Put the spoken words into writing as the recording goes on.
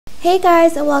Hey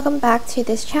guys, and welcome back to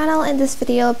this channel. In this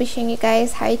video I'll be showing you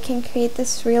guys how you can create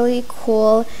this really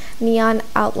cool neon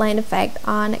outline effect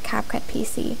on CapCut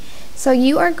PC. So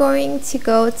you are going to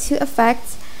go to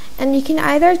effects and you can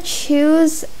either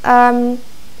choose neon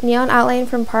outline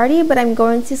from party, but I'm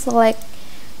going to select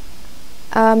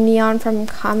neon from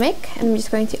comic and I'm just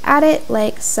going to add it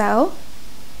like so.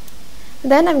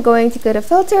 Then I'm going to go to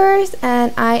filters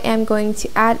and I am going to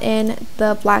add in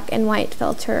the black and white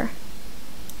filter.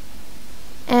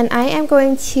 And I am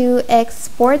going to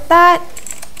export that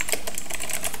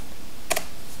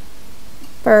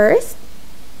first.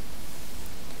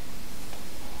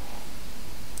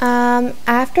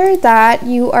 After that,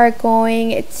 you are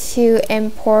going to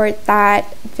import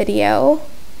that video.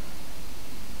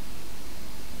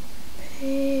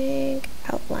 Pink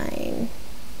outline.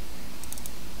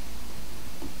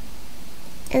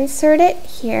 Insert it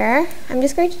here. I'm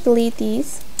just going to delete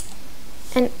these.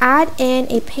 And add in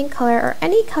a pink color or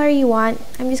any color you want.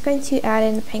 I'm just going to add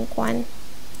in a pink one.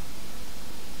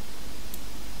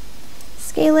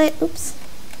 Scale it, oops.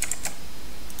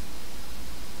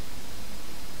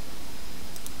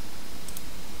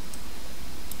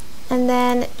 And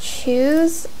then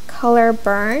choose color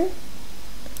burn.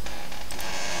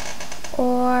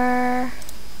 Or,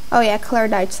 oh yeah, color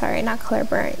dodge, sorry, not color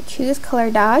burn. Choose color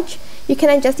dodge. You can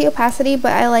adjust the opacity,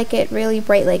 but I like it really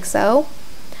bright like so.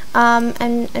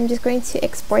 And I'm just going to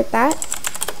export that.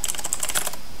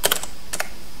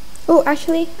 Oh,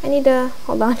 actually, I need to,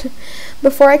 hold on.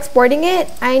 Before exporting it,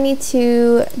 I need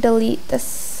to delete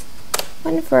this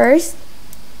one first.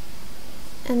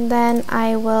 And then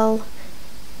I will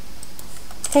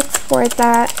export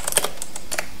that.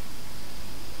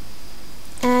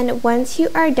 And once you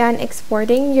are done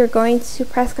exporting, you're going to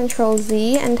press Ctrl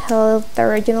Z until the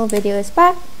original video is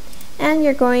back. And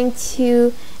you're going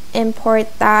to import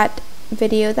that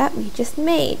video that we just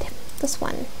made, this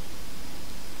one.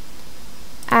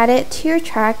 Add it to your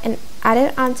track and add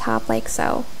it on top like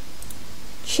so.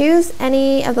 Choose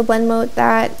any of the blend mode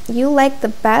that you like the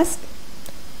best.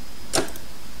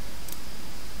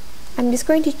 I'm just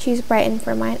going to choose brighten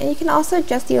for mine, and you can also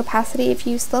adjust the opacity if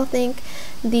you still think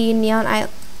the neon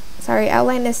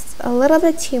outline is a little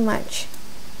bit too much.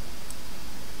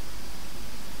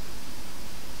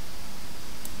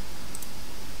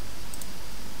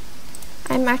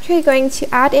 I'm actually going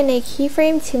to add in a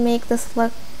keyframe to make this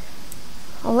look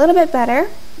a little bit better.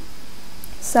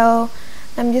 So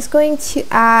I'm just going to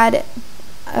add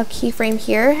a keyframe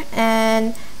here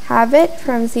and have it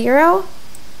from 0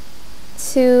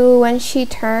 to when she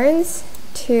turns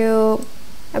to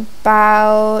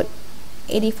about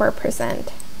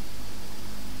 84%.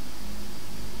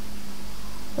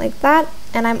 Like that.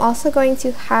 And I'm also going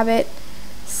to have it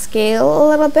scale a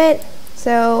little bit.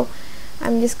 So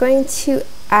I'm just going to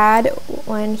add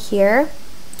one here,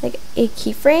 like a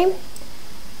keyframe.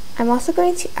 I'm also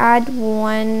going to add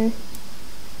one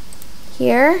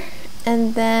here,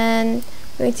 and then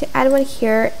I'm going to add one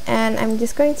here, and I'm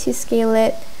just going to scale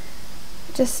it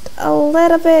just a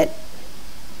little bit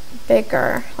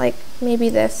bigger, like maybe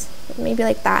this, maybe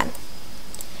like that.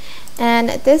 And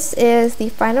this is the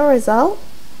final result.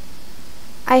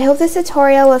 I hope this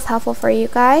tutorial was helpful for you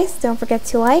guys. Don't forget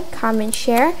to like, comment,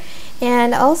 share,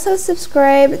 and also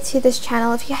subscribe to this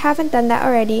channel if you haven't done that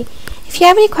already. If you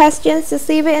have any questions, just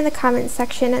leave it in the comment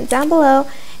section down below,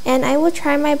 and I will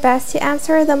try my best to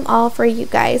answer them all for you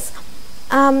guys.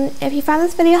 If you found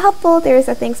this video helpful, there's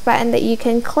a thanks button that you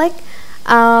can click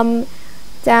down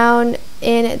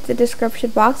in the description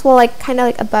box. Well, like kind of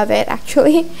like above it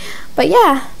actually. But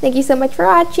yeah, thank you so much for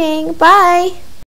watching. Bye!